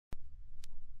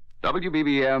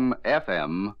WBBM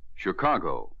FM,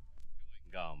 Chicago.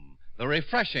 Gum, the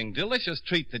refreshing, delicious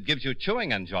treat that gives you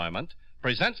chewing enjoyment,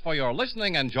 presents for your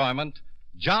listening enjoyment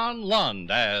John Lund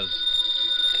as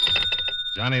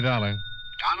Johnny Dollar.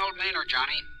 Donald Maynard,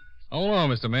 Johnny. Oh, hello,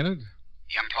 Mr. Maynard.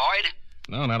 You employed?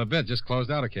 No, not a bit. Just closed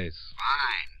out a case.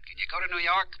 Fine. Can you go to New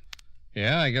York?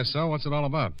 Yeah, I guess so. What's it all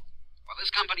about? Well,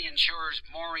 this company insures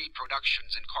Morey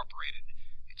Productions Incorporated.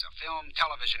 It's a film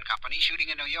television company shooting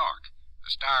in New York. The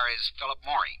star is Philip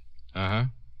Morey. Uh-huh.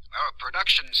 Well,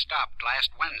 production stopped last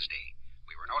Wednesday.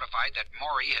 We were notified that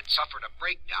Morey had suffered a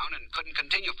breakdown and couldn't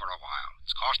continue for a while.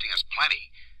 It's costing us plenty.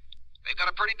 They've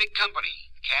got a pretty big company.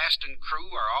 Cast and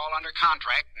crew are all under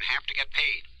contract and have to get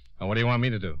paid. Well, what do you want me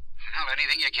to do? Well,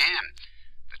 anything you can.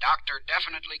 The doctor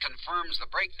definitely confirms the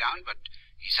breakdown, but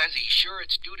he says he's sure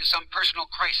it's due to some personal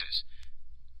crisis.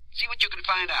 See what you can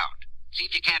find out. See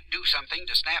if you can't do something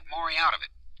to snap Morey out of it.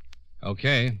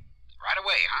 Okay. Right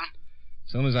away, huh?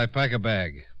 As soon as I pack a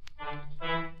bag.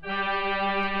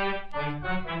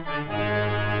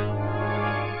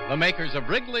 the makers of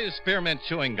Wrigley's Spearmint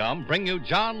Chewing Gum bring you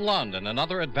John Lund and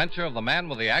another adventure of the man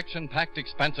with the action-packed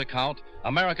expense account,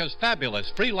 America's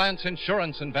fabulous freelance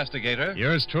insurance investigator.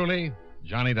 Yours truly,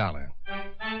 Johnny Dollar.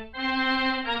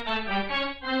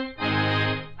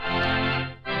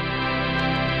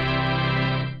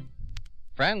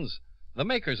 Friends, the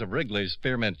makers of Wrigley's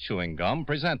Spearmint Chewing Gum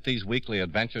present these weekly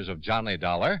adventures of Johnny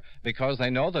Dollar because they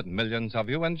know that millions of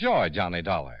you enjoy Johnny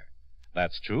Dollar.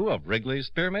 That's true of Wrigley's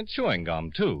Spearmint Chewing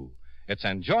Gum, too. It's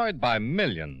enjoyed by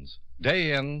millions,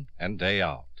 day in and day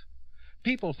out.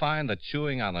 People find that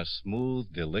chewing on a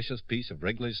smooth, delicious piece of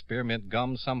Wrigley's Spearmint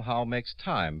Gum somehow makes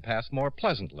time pass more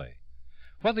pleasantly.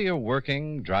 Whether you're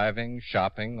working, driving,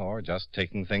 shopping, or just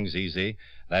taking things easy,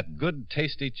 that good,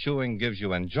 tasty chewing gives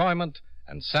you enjoyment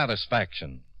and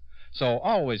satisfaction. So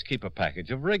always keep a package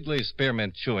of Wrigley's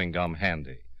Spearmint Chewing Gum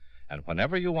handy. And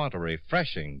whenever you want a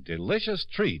refreshing, delicious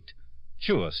treat,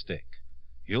 chew a stick.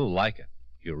 You'll like it.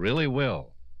 You really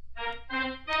will.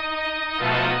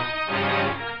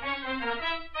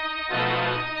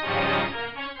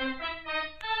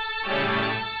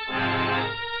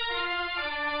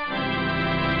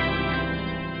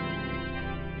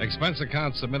 Expense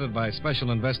account submitted by Special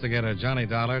Investigator Johnny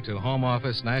Dollar to Home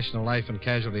Office, National Life and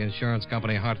Casualty Insurance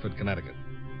Company, Hartford, Connecticut.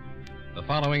 The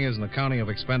following is an accounting of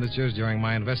expenditures during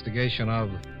my investigation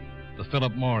of the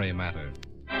Philip Morey matter.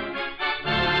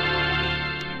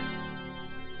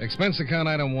 Expense account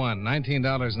item 1,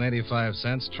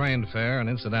 $19.85, train fare and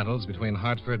incidentals between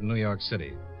Hartford and New York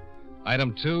City.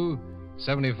 Item 2,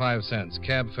 75 cents,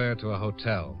 cab fare to a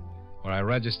hotel, where I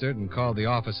registered and called the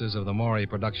offices of the Morey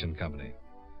Production Company.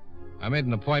 I made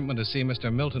an appointment to see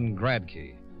Mr. Milton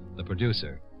Gradke, the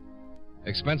producer.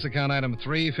 Expense account item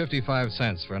 3, 55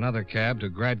 cents for another cab to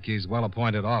Gradke's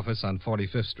well-appointed office on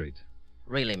 45th Street.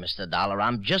 Really, Mr. Dollar,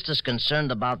 I'm just as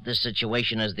concerned about this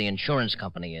situation as the insurance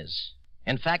company is.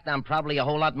 In fact, I'm probably a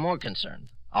whole lot more concerned.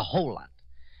 A whole lot.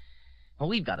 Well,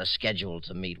 we've got a schedule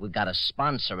to meet. We've got a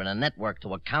sponsor and a network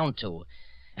to account to.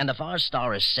 And if our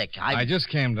star is sick, I just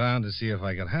came down to see if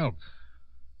I could help.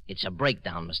 It's a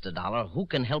breakdown, Mr. Dollar. Who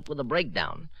can help with a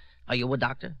breakdown? Are you a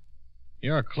doctor?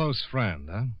 You're a close friend,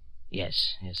 huh?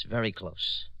 Yes, very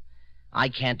close. I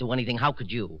can't do anything. How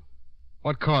could you?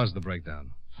 What caused the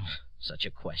breakdown? Such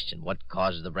a question. What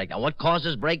causes the breakdown? What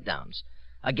causes breakdowns?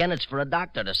 Again, it's for a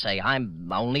doctor to say.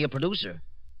 I'm only a producer.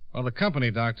 Well, the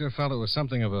company doctor felt it was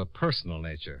something of a personal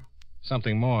nature.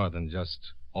 Something more than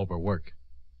just overwork.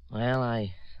 Well,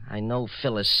 I know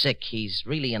Phil is sick. He's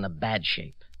really in a bad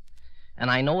shape. And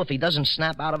I know if he doesn't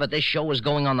snap out of it, this show is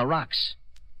going on the rocks.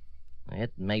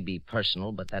 It may be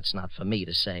personal, but that's not for me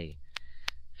to say.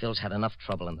 Phil's had enough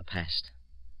trouble in the past.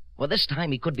 Well, this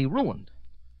time he could be ruined.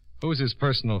 Who's his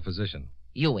personal physician?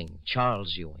 Ewing,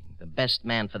 Charles Ewing. The best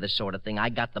man for this sort of thing. I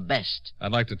got the best.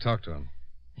 I'd like to talk to him.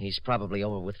 He's probably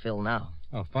over with Phil now.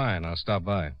 Oh, fine. I'll stop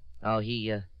by. Oh,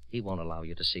 he won't allow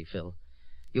you to see Phil.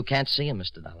 You can't see him,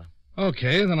 Mr. Dollar.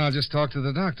 Okay, then I'll just talk to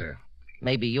the doctor.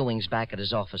 Maybe Ewing's back at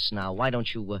his office now. Why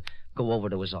don't you go over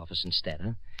to his office instead,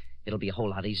 huh? It'll be a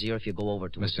whole lot easier if you go over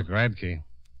to Mr. Gradke.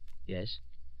 Yes?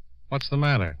 What's the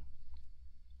matter?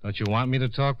 Don't you want me to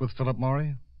talk with Philip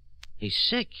Morey? He's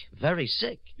sick. Very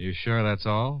sick. You sure that's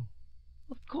all?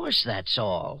 Of course that's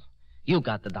all. You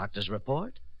got the doctor's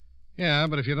report. Yeah,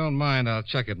 but if you don't mind, I'll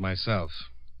check it myself.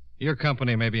 Your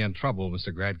company may be in trouble,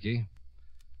 Mr. Gradke,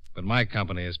 but my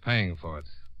company is paying for it.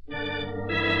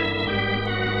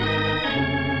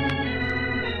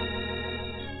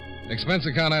 Expense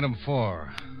account item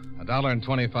 4,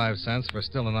 $1.25 for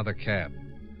still another cab.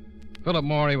 Philip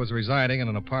Morey was residing in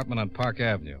an apartment on Park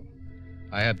Avenue.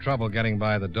 I had trouble getting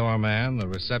by the doorman, the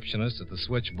receptionist at the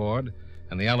switchboard,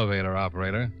 and the elevator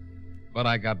operator, but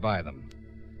I got by them.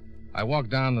 I walked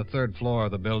down the third floor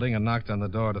of the building and knocked on the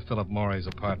door to Philip Morey's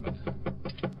apartment.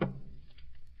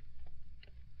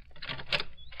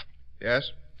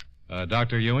 Yes?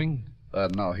 Dr. Ewing?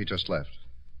 No, he just left.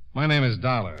 My name is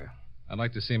Dollar. I'd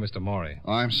like to see Mr. Morey.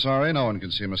 I'm sorry, no one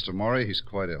can see Mr. Morey. He's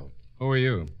quite ill. Who are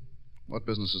you? What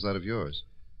business is that of yours?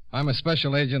 I'm a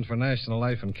special agent for National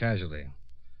Life and Casualty.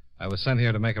 I was sent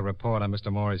here to make a report on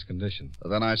Mr. Morey's condition.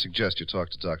 Then I suggest you talk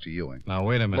to Dr. Ewing. Now,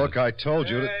 wait a minute. Look, I told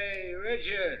you that... Hey,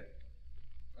 Richard.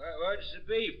 What's the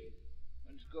beef?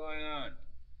 What's going on?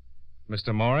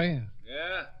 Mr. Morey?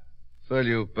 Yeah? Phil,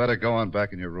 you better go on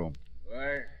back in your room.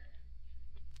 Why?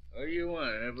 What do you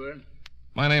want, Edward?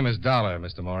 My name is Dollar,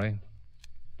 Mr. Morey.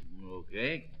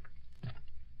 Okay.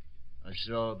 What's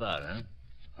it all about, huh?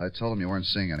 I told him you weren't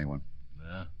seeing anyone.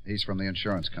 Well, He's from the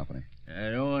insurance company. I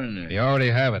don't want to... You already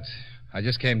have it. I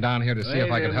just came down here to see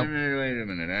if I could help... Wait a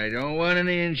minute. I don't want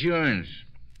any insurance.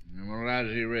 I'm a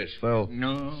lousy risk. Phil.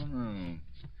 No.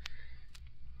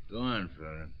 Go on,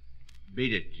 fella.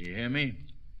 Beat it, you hear me?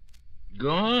 Go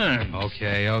on.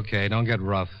 Okay. Don't get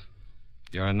rough.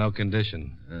 You're in no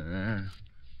condition.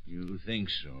 You think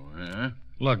so, huh?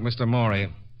 Look, Mr.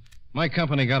 Morey, my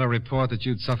company got a report that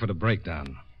you'd suffered a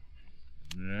breakdown.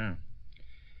 Yeah.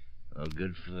 Well,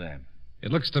 good for them.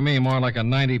 It looks to me more like a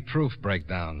 90-proof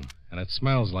breakdown, and it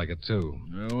smells like it, too.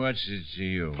 Well, what's it to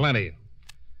you? Plenty.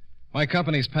 My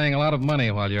company's paying a lot of money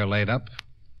while you're laid up.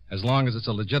 As long as it's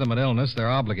a legitimate illness, they're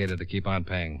obligated to keep on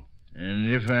paying.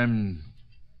 And if I'm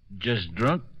just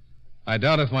drunk? I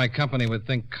doubt if my company would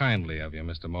think kindly of you,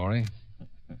 Mr. Morey.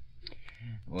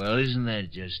 Well, isn't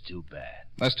that just too bad?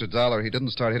 Mr. Dollar, he didn't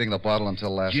start hitting the bottle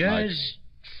until last night. Just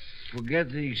forget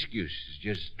the excuses.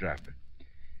 Just drop it.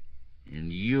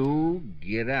 And you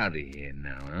get out of here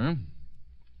now, huh?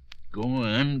 Go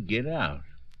on, get out.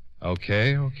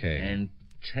 Okay. And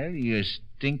tell your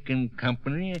stinking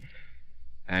company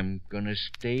I'm going to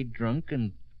stay drunk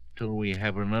until we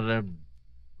have another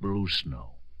blue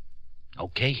snow.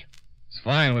 Okay? It's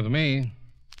fine with me.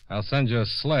 I'll send you a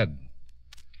sled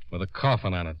with a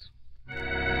coffin on it.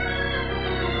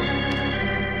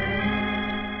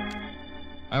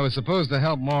 I was supposed to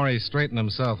help Morey straighten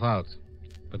himself out,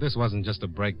 but this wasn't just a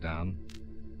breakdown.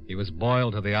 He was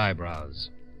boiled to the eyebrows.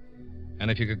 And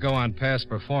if you could go on past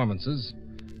performances,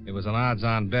 it was an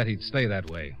odds-on bet he'd stay that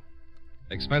way.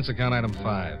 Expense account item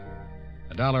 5.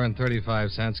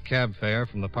 $1.35 cab fare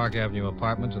from the Park Avenue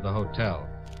apartment to the hotel,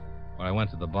 where I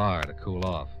went to the bar to cool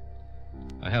off.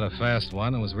 I had a fast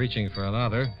one and was reaching for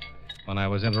another when I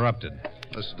was interrupted.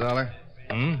 Mr. Dollar?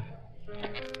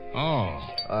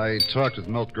 Oh. I talked with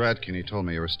Milt Gradkin. He told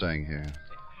me you were staying here.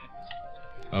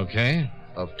 Okay.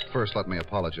 First, let me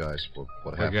apologize for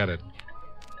what happened. Forget it.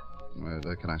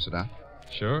 Can I sit down?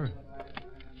 Sure.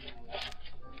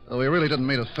 We really didn't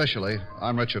meet officially.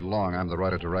 I'm Richard Long. I'm the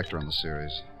writer-director on the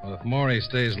series. Well, if Morey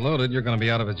stays loaded, you're going to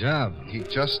be out of a job. He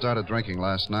just started drinking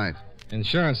last night.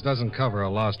 Insurance doesn't cover a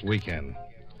lost weekend.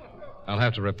 I'll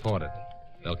have to report it.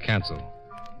 They'll cancel.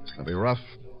 It'll be rough.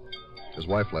 His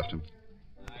wife left him.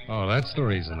 Oh, that's the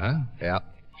reason, huh? Yeah.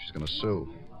 She's going to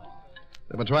sue.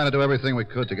 They've been trying to do everything we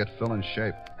could to get Phil in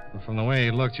shape. Well, from the way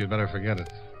he looked, you'd better forget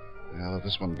it. Well, if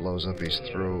this one blows up, he's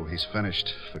through. He's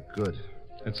finished for good.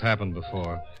 It's happened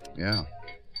before. Yeah.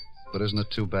 But isn't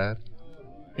it too bad?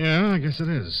 Yeah, I guess it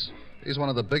is. He's one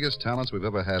of the biggest talents we've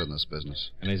ever had in this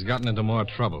business. And he's gotten into more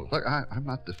trouble. Look, I'm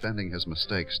not defending his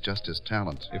mistakes, just his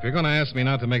talent. If you're going to ask me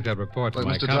not to make that report to Look,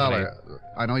 my Mr. company... Dollar,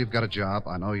 I know you've got a job.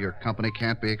 I know your company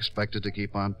can't be expected to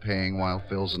keep on paying while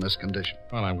Phil's in this condition.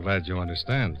 Well, I'm glad you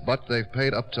understand. But they've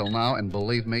paid up till now, and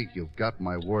believe me, you've got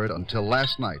my word, until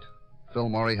last night, Phil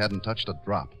Morey hadn't touched a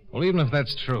drop. Well, even if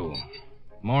that's true,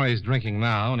 Morey's drinking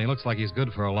now, and he looks like he's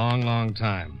good for a long, long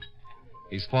time.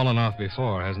 He's fallen off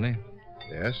before, hasn't he?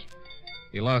 Yes?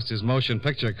 He lost his motion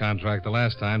picture contract the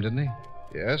last time, didn't he?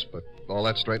 Yes, but all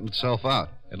that straightened itself out.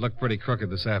 It looked pretty crooked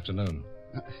this afternoon.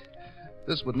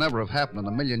 This would never have happened in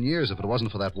a million years if it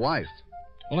wasn't for that wife.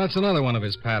 Well, that's another one of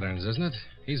his patterns, isn't it?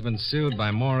 He's been sued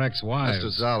by more ex-wives.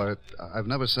 Mr. Zoller, I've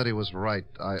never said he was right.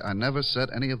 I never said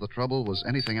any of the trouble was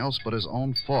anything else but his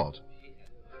own fault.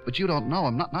 But you don't know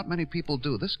him. Not many people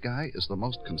do. This guy is the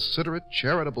most considerate,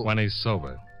 charitable... When he's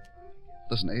sober.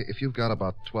 Listen, if you've got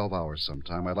about 12 hours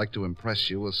sometime, I'd like to impress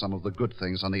you with some of the good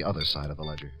things on the other side of the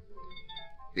ledger.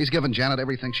 He's given Janet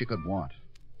everything she could want.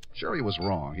 Sure, he was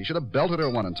wrong. He should have belted her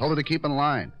one and told her to keep in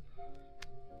line.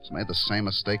 He's made the same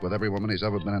mistake with every woman he's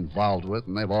ever been involved with,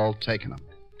 and they've all taken him.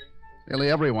 Nearly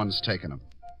everyone's taken him.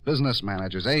 Business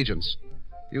managers, agents.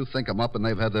 You think them up, and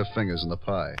they've had their fingers in the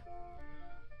pie.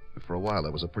 For a while,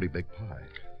 it was a pretty big pie.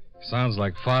 Sounds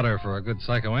like fodder for a good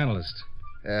psychoanalyst.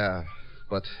 Yeah,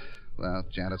 but, well,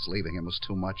 Janet's leaving him was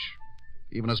too much.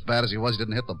 Even as bad as he was, he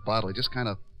didn't hit the bottle. He just kind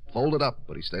of folded up,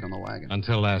 but he stayed on the wagon.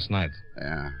 Until last night.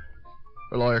 Yeah.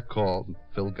 Her lawyer called, and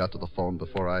Phil got to the phone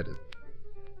before I did.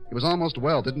 He was almost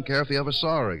well, didn't care if he ever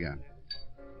saw her again.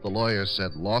 The lawyer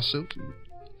said lawsuit, and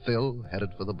Phil headed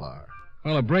for the bar.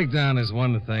 Well, a breakdown is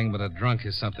one thing, but a drunk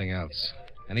is something else.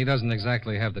 And he doesn't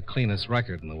exactly have the cleanest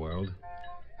record in the world.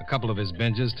 A couple of his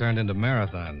binges turned into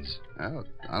marathons. Well,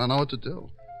 I don't know what to do.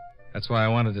 That's why I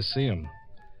wanted to see him.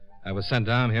 I was sent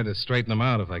down here to straighten him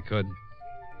out if I could.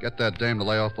 Get that dame to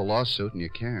lay off the lawsuit, and you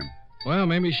can. Well,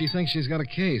 maybe she thinks she's got a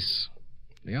case.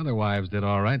 The other wives did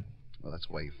all right. Well, that's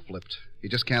why he flipped. He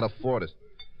just can't afford it.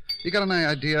 You got any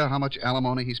idea how much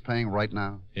alimony he's paying right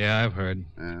now? Yeah, I've heard.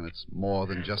 And it's more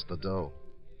than just the dough.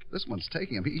 This one's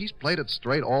taking him. He's played it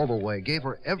straight all the way, gave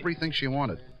her everything she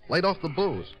wanted, laid off the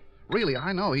booze. Really,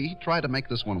 I know. He tried to make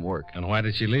this one work. And why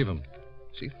did she leave him?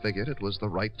 She figured it was the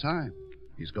right time.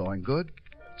 He's going good.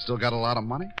 Still got a lot of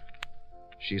money.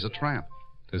 She's a tramp.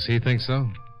 Does he think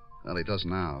so? Well, he does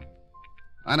now.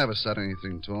 I never said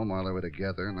anything to him while they were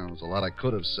together, and there was a lot I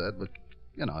could have said, but,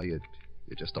 you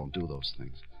just don't do those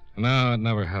things. No, it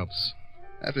never helps.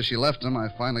 After she left him, I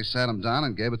finally sat him down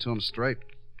and gave it to him straight.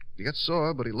 He got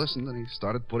sore, but he listened, and he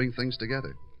started putting things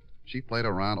together. She played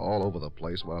around all over the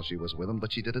place while she was with him,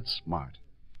 but she did it smart.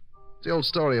 It's the old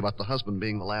story about the husband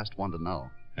being the last one to know.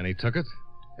 And he took it?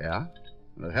 Yeah,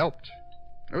 and it helped.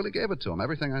 I really gave it to him,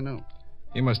 everything I knew.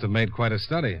 He must have made quite a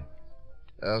study.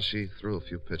 Well, she threw a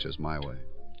few pitches my way.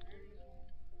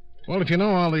 Well, if you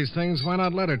know all these things, why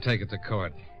not let her take it to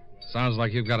court? Sounds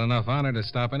like you've got enough on her to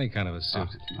stop any kind of a suit.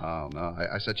 Oh, no.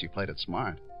 I said she played it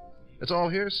smart. It's all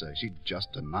hearsay. She'd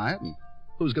just deny it, and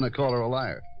who's going to call her a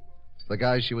liar? The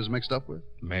guys she was mixed up with?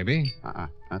 Maybe.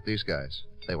 Not these guys.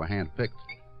 They were hand-picked.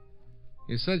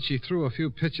 You said she threw a few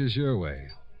pitches your way.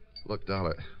 Look,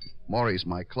 Dollar, Morey's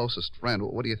my closest friend.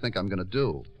 What do you think I'm going to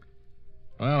do?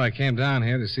 Well, I came down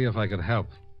here to see if I could help.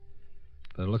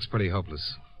 But it looks pretty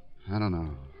hopeless. I don't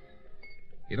know.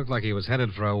 He looked like he was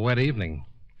headed for a wet evening.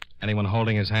 Anyone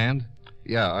holding his hand?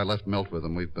 Yeah, I left Milt with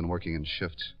him. We've been working in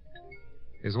shifts.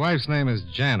 His wife's name is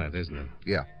Janet, isn't it?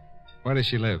 Yeah. Where does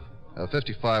she live?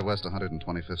 55 West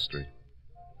 125th Street.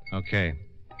 Okay.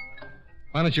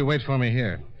 Why don't you wait for me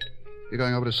here? You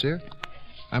going over to see her?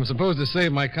 I'm supposed to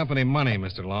save my company money,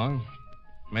 Mr. Long.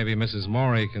 Maybe Mrs.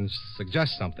 Morey can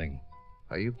suggest something.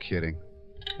 Are you kidding?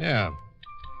 Yeah.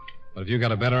 But have you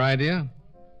got a better idea?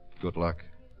 Good luck.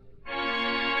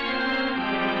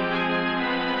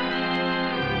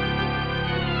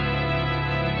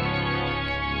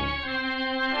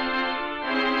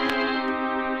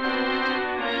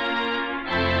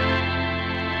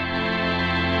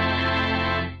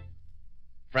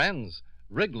 Friends,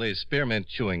 Wrigley's Spearmint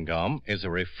Chewing Gum is a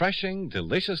refreshing,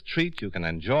 delicious treat you can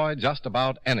enjoy just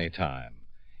about any time.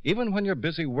 Even when you're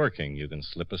busy working, you can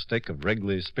slip a stick of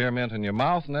Wrigley's Spearmint in your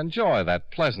mouth and enjoy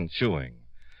that pleasant chewing.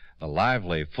 The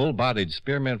lively, full-bodied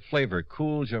spearmint flavor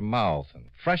cools your mouth and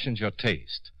freshens your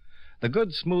taste. The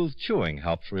good, smooth chewing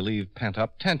helps relieve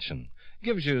pent-up tension,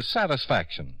 gives you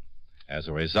satisfaction. As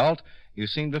a result, you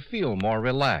seem to feel more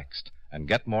relaxed and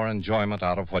get more enjoyment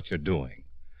out of what you're doing.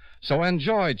 So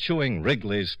enjoy chewing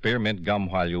Wrigley's Spearmint Gum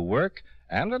while you work,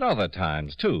 and at other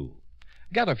times, too.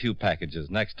 Get a few packages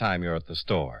next time you're at the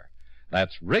store.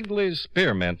 That's Wrigley's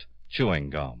Spearmint Chewing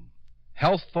Gum.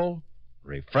 Healthful,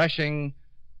 refreshing,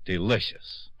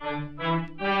 delicious. And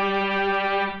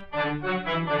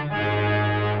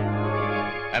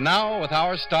now, with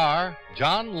our star,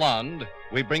 John Lund,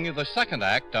 we bring you the second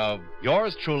act of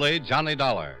Yours Truly, Johnny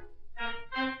Dollar.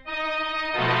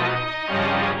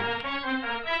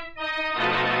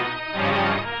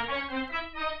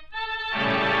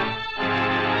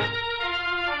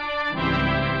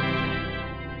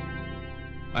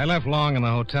 I left Long in the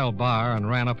hotel bar and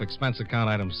ran up expense account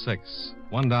item 6,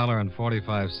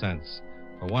 $1.45,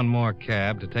 for one more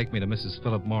cab to take me to Mrs.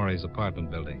 Philip Morey's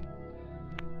apartment building.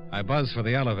 I buzzed for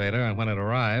the elevator, and when it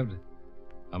arrived,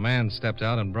 a man stepped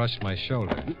out and brushed my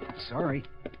shoulder. Sorry.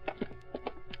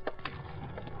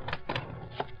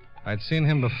 I'd seen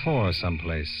him before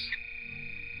someplace.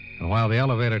 And while the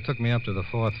elevator took me up to the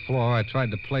 4th floor, I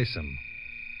tried to place him.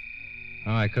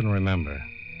 Oh, I couldn't remember.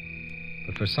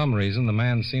 But for some reason, the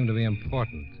man seemed to be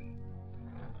important.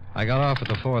 I got off at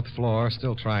the 4th floor,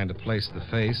 still trying to place the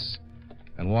face,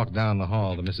 and walked down the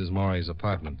hall to Mrs. Morey's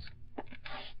apartment.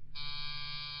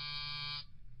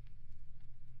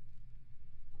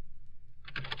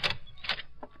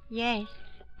 Yes.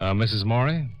 Mrs.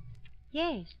 Morey?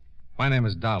 Yes. My name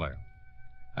is Dollar.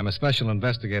 I'm a special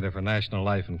investigator for National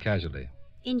Life and Casualty.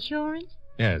 Insurance?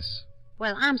 Yes.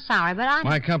 Well, I'm sorry, but I...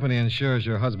 My company insures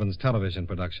your husband's television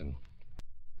production.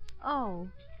 Oh,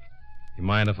 You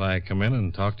mind if I come in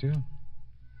and talk to you?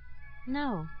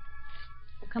 no.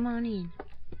 Come on in.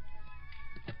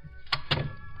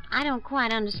 I don't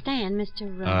quite understand,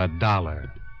 Mr. Dollar.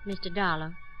 Mr.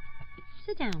 Dollar.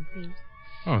 Sit down, please.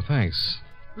 Oh, thanks.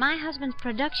 My husband's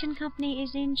production company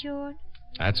is insured?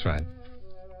 That's right.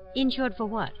 Insured for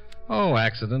what? Oh,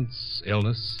 accidents,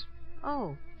 illness.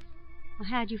 Oh. Well,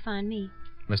 how'd you find me?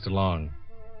 Mr. Long.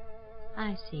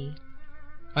 I see.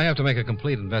 I have to make a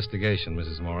complete investigation,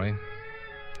 Mrs. Morey.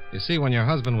 You see, when your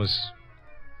husband was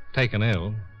taken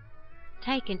ill,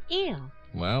 Taken ill?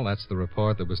 well, that's the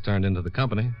report that was turned into the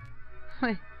company.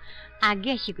 Well, I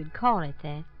guess you could call it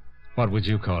that. What would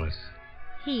you call it?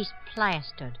 He's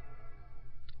plastered.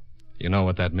 You know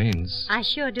what that means. I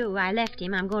sure do. I left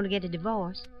him. I'm going to get a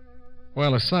divorce.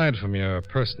 Well, aside from your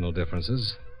personal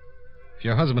differences, if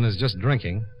your husband is just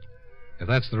drinking, if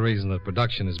that's the reason that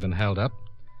production has been held up,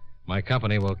 my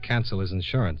company will cancel his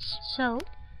insurance. So?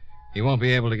 He won't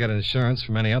be able to get insurance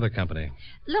from any other company.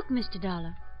 Look, Mr.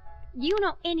 Dollar, do you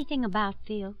know anything about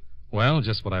Phil? Well,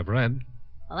 just what I've read.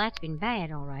 Well, that's been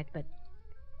bad, all right, but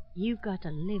you've got to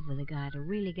live with a guy to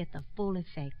really get the full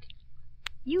effect.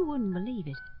 You wouldn't believe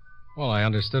it. Well, I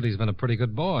understood he's been a pretty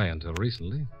good boy until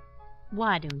recently.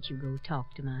 Why don't you go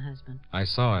talk to my husband? I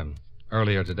saw him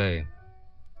earlier today.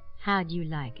 How'd you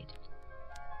like it?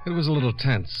 It was a little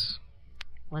tense.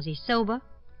 Was he sober?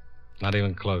 Not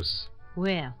even close.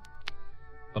 Well.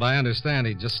 But I understand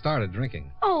he just started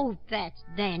drinking. Oh, that's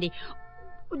dandy.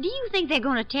 Do you think they're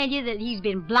going to tell you that he's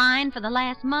been blind for the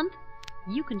last month?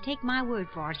 You can take my word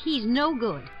for it. He's no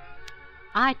good.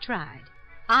 I tried.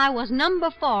 I was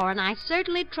number 4, and I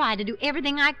certainly tried to do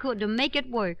everything I could to make it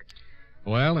work.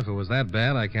 Well, if it was that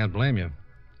bad, I can't blame you.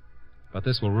 But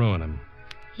this will ruin him.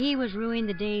 He was ruined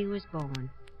the day he was born.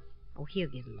 Oh, he'll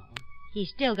get along. He's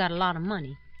still got a lot of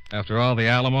money. After all the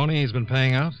alimony he's been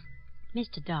paying out?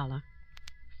 Mr. Dollar,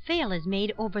 Phil has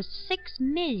made over $6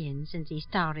 million since he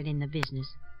started in the business.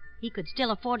 He could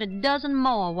still afford a dozen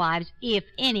more wives if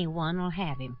anyone will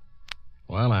have him.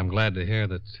 Well, I'm glad to hear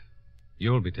that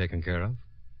you'll be taken care of.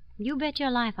 You bet your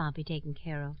life I'll be taken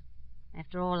care of.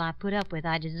 After all I put up with,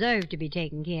 I deserve to be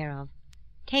taken care of.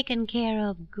 Taken care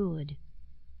of good.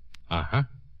 Uh-huh.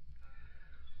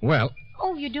 Well...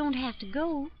 Oh, you don't have to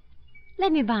go.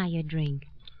 Let me buy you a drink.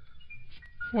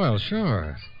 Well,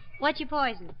 sure. What's your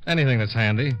poison? Anything that's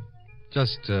handy.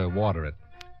 Just water it.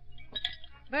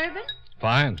 Bourbon?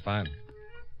 Fine.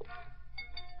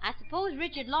 I suppose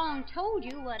Richard Long told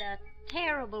you what a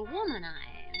terrible woman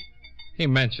I am. He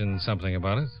mentioned something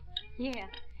about it. Yeah,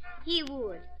 he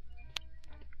would.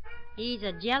 He's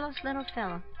a jealous little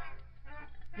fellow.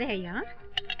 There you are.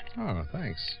 Oh,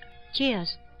 thanks.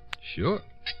 Cheers. Sure.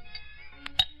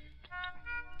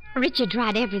 Richard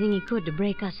tried everything he could to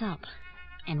break us up.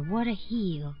 And what a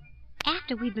heel.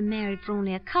 After we'd been married for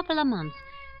only a couple of months,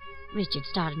 Richard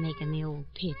started making the old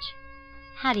pitch.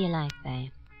 How do you like that?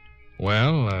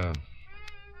 Well,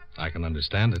 I can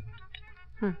understand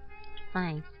it.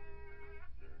 Thanks.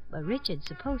 But Richard's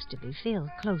supposed to be Phil's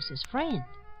closest friend.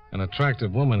 An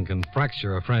attractive woman can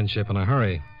fracture a friendship in a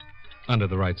hurry, under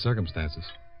the right circumstances.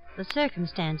 The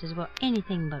circumstances were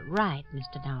anything but right,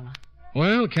 Mr. Dollar.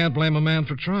 Well, can't blame a man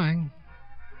for trying.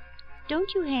 Don't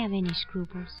you have any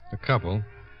scruples? A couple.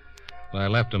 But I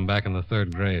left them back in the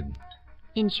 3rd grade.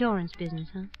 Insurance business,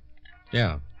 huh?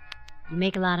 Yeah, You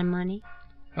make a lot of money?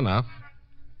 enough.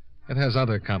 It has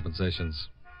other compensations.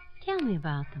 Tell me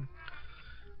about them.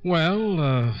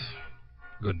 Well,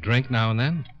 good drink now and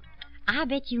then. I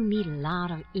bet you meet a lot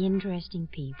of interesting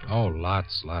people. Oh,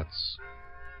 lots.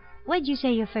 What'd you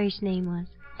say your first name was?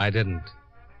 I didn't.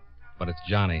 But it's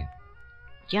Johnny.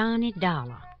 Johnny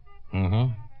Dollar.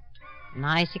 Mm-hmm.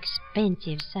 Nice,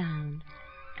 expensive sound.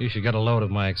 You should get a load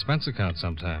of my expense account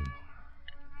sometime.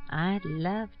 I'd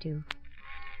love to.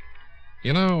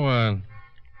 You know,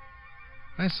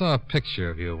 I saw a picture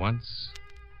of you once.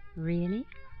 Really?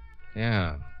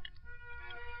 Yeah.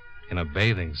 In a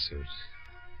bathing suit.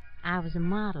 I was a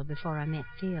model before I met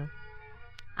Phil.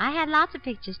 I had lots of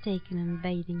pictures taken in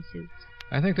bathing suits.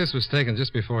 I think this was taken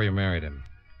just before you married him.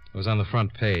 It was on the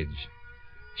front page,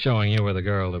 showing you were the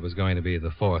girl that was going to be the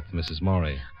 4th Mrs.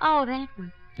 Morey. Oh, that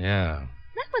one. Yeah.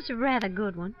 That was a rather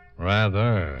good one.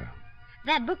 Rather.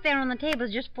 That book there on the table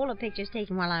is just full of pictures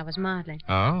taken while I was modeling.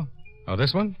 Oh? Oh,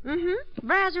 this one? Mm-hmm.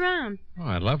 Browse around. Oh,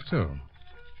 I'd love to.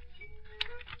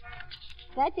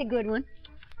 That's a good one.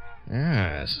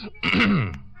 Yes.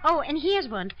 Oh, and here's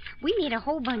one. We meet a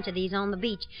whole bunch of these on the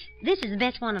beach. This is the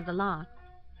best one of the lot.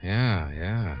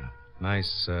 Yeah.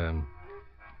 Nice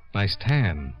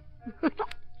tan.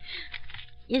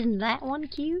 Isn't that one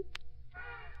cute?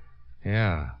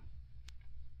 Yeah.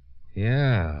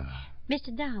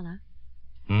 Mr. Dollar,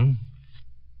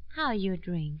 How's your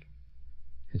drink?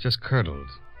 It just curdled.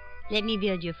 Let me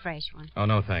build you a fresh one. Oh,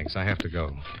 no, thanks. I have to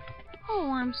go.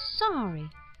 Oh, I'm sorry.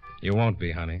 You won't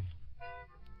be, honey.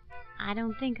 I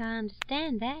don't think I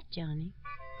understand that, Johnny.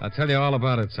 I'll tell you all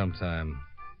about it sometime.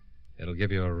 It'll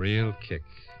give you a real kick.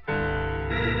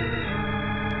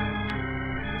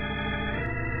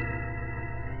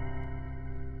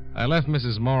 I left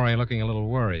Mrs. Morey looking a little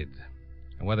worried.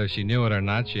 And whether she knew it or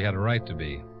not, she had a right to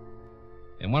be.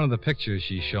 In one of the pictures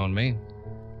she's shown me,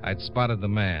 I'd spotted the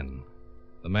man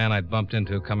I'd bumped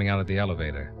into coming out of the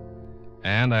elevator.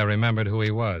 And I remembered who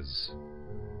he was.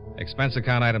 Expense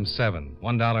account item 7,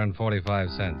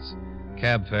 $1.45.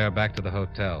 Cab fare back to the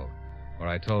hotel, where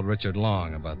I told Richard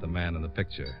Long about the man in the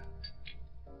picture.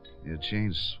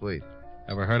 Eugene Sweet.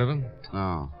 Ever heard of him?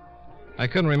 No. I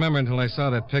couldn't remember until I saw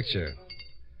that picture.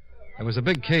 There was a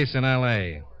big case in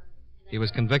L.A. He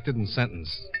was convicted and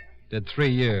sentenced. Did 3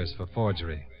 years for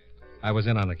forgery. I was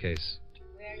in on the case.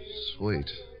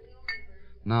 Sweet.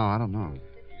 No, I don't know.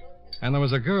 And there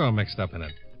was a girl mixed up in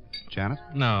it. Janet?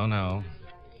 No.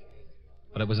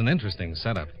 But it was an interesting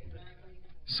setup.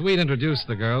 Sweet introduced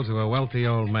the girl to a wealthy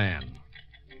old man.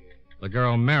 The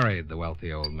girl married the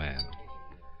wealthy old man.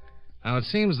 Now, it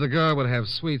seems the girl would have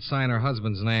Sweet sign her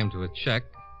husband's name to a check,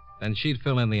 then she'd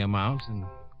fill in the amount and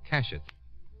cash it.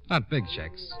 Not big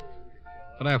checks.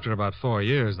 But after about 4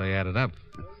 years, they added up.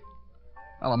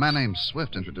 Well, a man named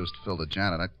Swift introduced Phil to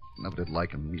Janet. I never did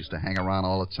like him. He used to hang around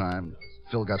all the time.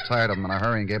 Phil got tired of him in a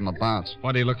hurry and gave him a bounce.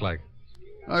 What did he look like?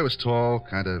 Oh, he was tall,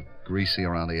 kind of greasy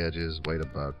around the edges, weighed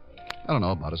about, I don't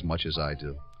know, about as much as I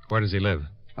do. Where does he live?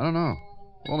 I don't know.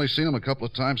 I've only seen him a couple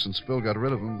of times since Phil got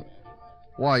rid of him.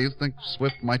 Why, you think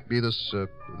Swift might be this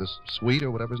Sweet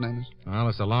or whatever his name is? Well,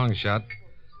 it's a long shot,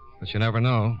 but you never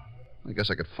know. I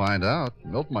guess I could find out.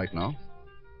 Milt might know.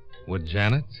 Would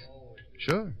Janet?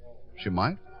 Sure. She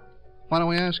might. Why don't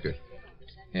we ask her?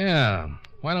 Yeah.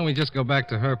 Why don't we just go back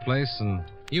to her place and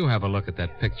you have a look at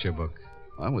that picture book?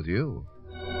 I'm with you.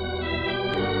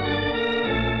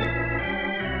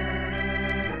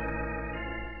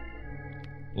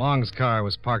 Long's car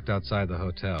was parked outside the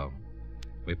hotel.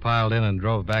 We piled in and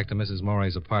drove back to Mrs.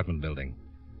 Morey's apartment building.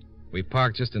 We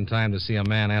parked just in time to see a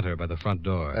man enter by the front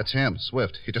door. That's him,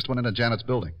 Swift. He just went into Janet's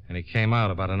building. And he came out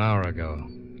about an hour ago.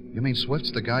 You mean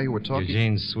Swift's the guy you were talking...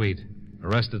 Eugene Sweet,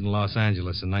 arrested in Los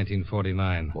Angeles in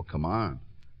 1949. Well, come on.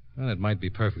 Well, it might be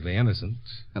perfectly innocent.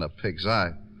 And a pig's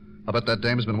eye. I bet that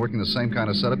dame's been working the same kind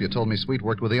of setup you told me Sweet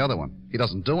worked with the other one. He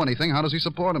doesn't do anything. How does he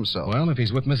support himself? Well, if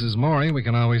he's with Mrs. Morey, we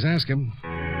can always ask him.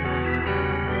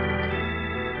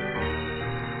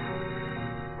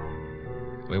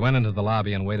 We went into the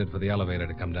lobby and waited for the elevator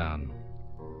to come down.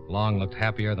 Long looked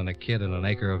happier than a kid in an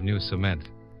acre of new cement,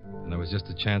 and there was just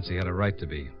a chance he had a right to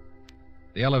be.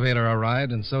 The elevator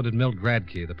arrived, and so did Milt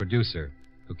Gradke, the producer,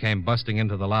 who came busting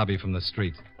into the lobby from the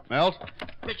street. Milt?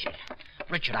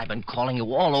 Richard, I've been calling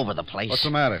you all over the place. What's the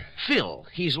matter? Phil,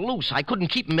 he's loose. I couldn't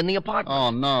keep him in the apartment.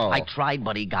 Oh, no. I tried,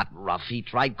 but he got rough. He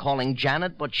tried calling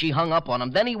Janet, but she hung up on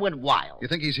him. Then he went wild. You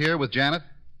think he's here with Janet?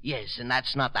 Yes, and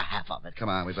that's not the half of it. Come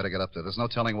on, we better get up there. There's no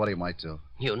telling what he might do.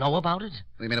 You know about it?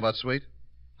 What do you mean about Sweet?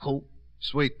 Who?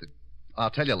 Sweet. I'll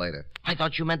tell you later. I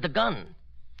thought you meant the gun.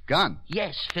 Gun?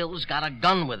 Yes, Phil's got a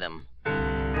gun with him.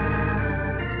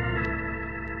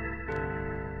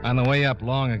 On the way up,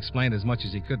 Long explained as much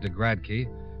as he could to Gradke,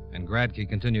 and Gradke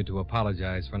continued to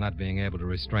apologize for not being able to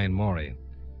restrain Morey.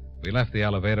 We left the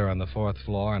elevator on the 4th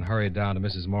floor and hurried down to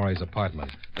Mrs. Morey's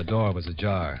apartment. The door was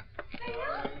ajar.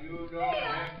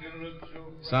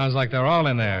 Sounds like they're all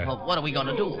in there. Well, what are we going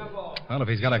to do? Well, if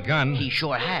he's got a gun... He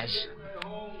sure has.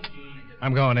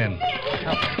 I'm going in. Get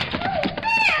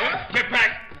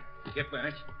back! Get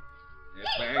back. He's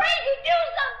crazy! Do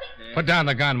something! Put down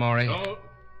the gun, Morey.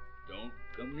 Don't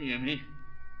come near me.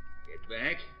 Get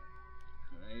back.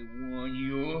 I warn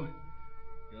you.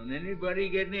 Don't anybody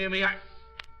get near me. I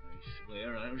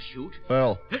swear I'll shoot.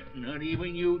 Phil. Not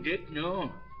even you, Dick,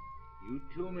 no. You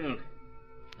too, Milt.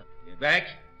 Get back.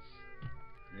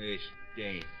 This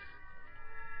dame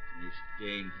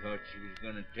thought she was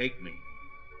going to take me.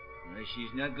 Well,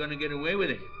 she's not going to get away with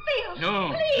it. Phil,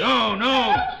 No.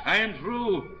 I am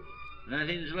through.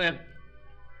 Nothing's left.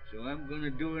 So I'm going to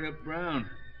do it up brown.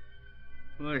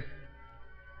 What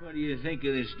do you think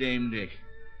of this dame, Dick?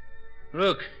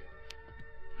 Look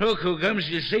who comes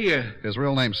to see her. His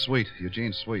real name's Sweet,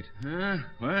 Eugene Sweet. Huh?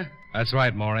 What? That's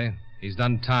right, Morey. He's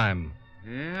done time.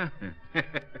 Yeah?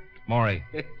 Morey,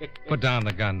 put down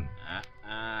the gun.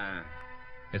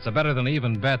 It's a better than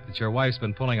even bet that your wife's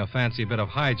been pulling a fancy bit of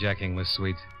hijacking, Miss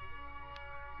Sweet.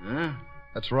 Huh?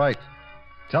 That's right.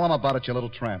 Tell him about it, you little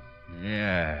tramp.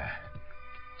 Yeah.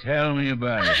 Tell me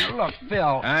about it. Look,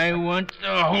 Phil. I want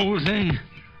the whole thing.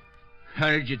 How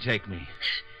did you take me?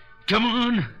 Come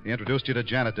on. He introduced you to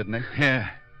Janet, didn't he? Yeah.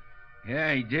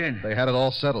 Yeah, he did. They had it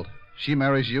all settled. She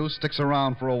marries you, sticks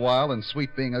around for a while, and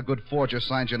Sweet, being a good forger,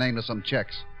 signs your name to some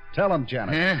checks. Tell him,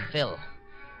 Janet. Yeah. Phil.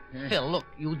 Phil, look,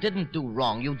 you didn't do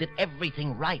wrong. You did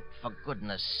everything right. For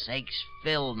goodness sakes,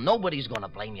 Phil, nobody's going to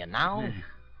blame you now.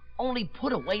 Only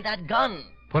put away that gun.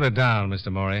 Put it down,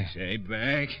 Mr. Morey. Say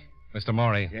back. Mr.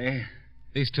 Morey, Yeah.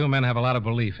 these two men have a lot of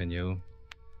belief in you.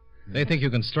 They think you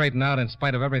can straighten out in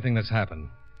spite of everything that's happened.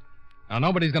 Now,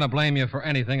 nobody's going to blame you for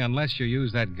anything unless you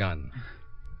use that gun.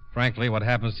 Frankly, what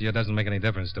happens to you doesn't make any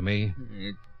difference to me.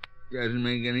 It doesn't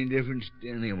make any difference to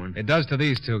anyone. It does to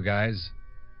these two guys.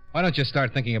 Why don't you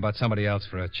start thinking about somebody else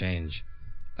for a change?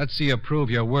 Let's see you prove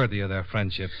you're worthy of their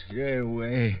friendship. Stay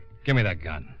away. Give me that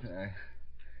gun.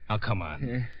 Now, come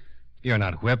on. You're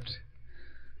not whipped.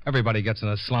 Everybody gets in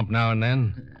a slump now and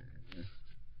then.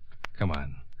 Come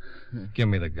on. Give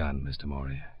me the gun, Mr.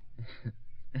 Morey.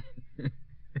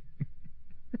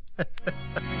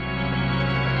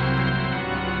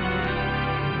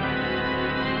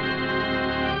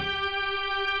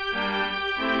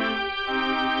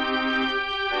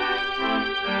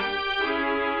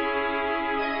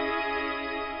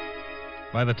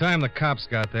 By the time the cops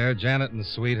got there, Janet and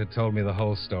Sweet had told me the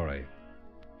whole story.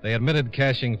 They admitted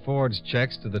cashing forged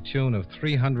checks to the tune of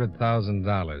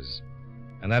 $300,000.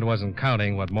 And that wasn't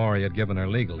counting what Morey had given her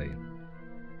legally.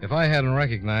 If I hadn't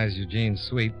recognized Eugene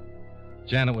Sweet,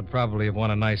 Janet would probably have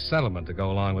won a nice settlement to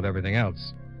go along with everything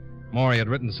else. Morey had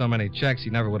written so many checks he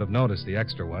never would have noticed the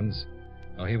extra ones.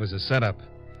 Oh, he was a setup.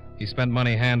 He spent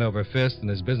money hand over fist, and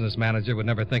his business manager would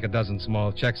never think a dozen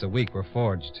small checks a week were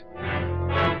forged.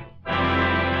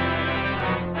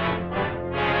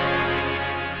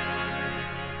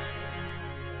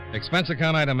 Expense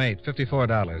account item 8,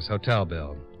 $54, hotel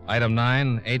bill. Item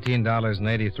 9,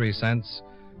 $18.83,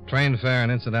 train fare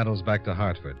and incidentals back to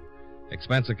Hartford.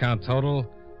 Expense account total,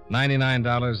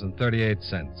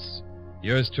 $99.38.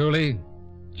 Yours truly,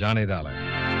 Johnny Dollar.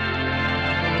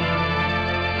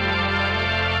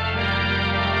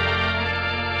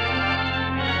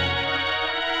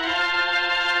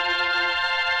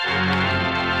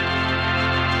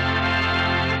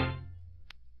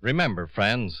 Remember,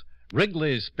 friends,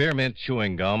 Wrigley's Spearmint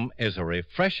Chewing Gum is a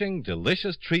refreshing,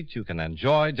 delicious treat you can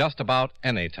enjoy just about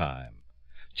any time.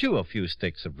 Chew a few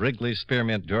sticks of Wrigley's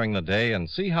Spearmint during the day and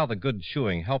see how the good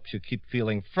chewing helps you keep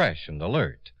feeling fresh and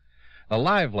alert. The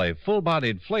lively,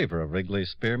 full-bodied flavor of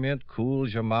Wrigley's Spearmint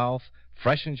cools your mouth,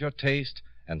 freshens your taste,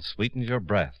 and sweetens your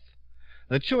breath.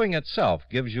 The chewing itself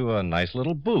gives you a nice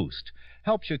little boost,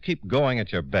 helps you keep going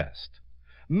at your best.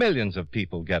 Millions of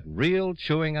people get real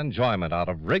chewing enjoyment out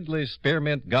of Wrigley's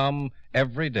Spearmint Gum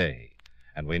every day.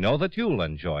 And we know that you'll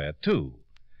enjoy it, too.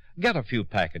 Get a few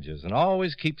packages and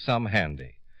always keep some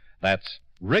handy. That's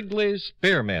Wrigley's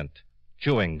Spearmint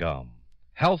Chewing Gum.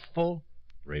 Healthful,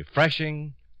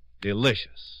 refreshing,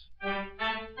 delicious.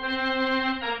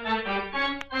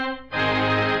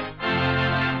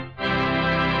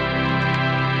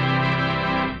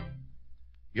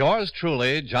 Yours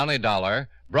truly, Johnny Dollar,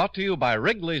 brought to you by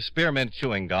Wrigley's Spearmint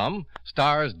Chewing Gum,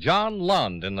 stars John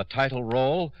Lund in the title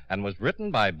role and was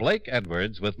written by Blake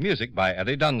Edwards with music by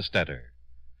Eddie Dunstetter.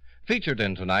 Featured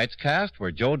in tonight's cast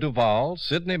were Joe Duvall,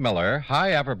 Sidney Miller,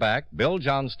 Hy Averback, Bill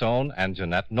Johnstone, and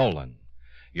Jeanette Nolan.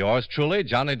 Yours truly,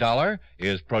 Johnny Dollar,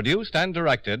 is produced and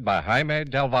directed by Jaime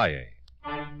Del Valle.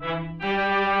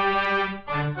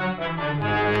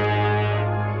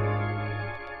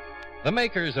 The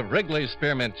makers of Wrigley's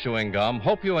Spearmint Chewing Gum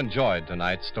hope you enjoyed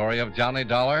tonight's story of Johnny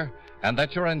Dollar and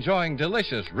that you're enjoying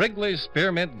delicious Wrigley's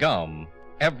Spearmint Gum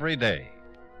every day.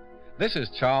 This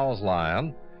is Charles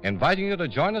Lyon, inviting you to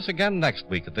join us again next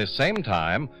week at this same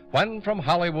time when from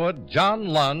Hollywood, John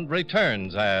Lund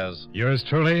returns as... Yours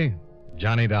truly,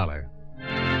 Johnny Dollar.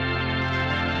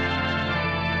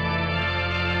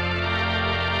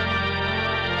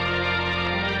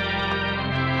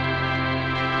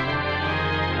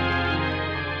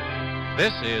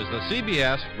 This is the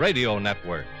CBS Radio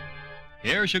Network.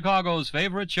 Hear Chicago's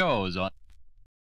favorite shows on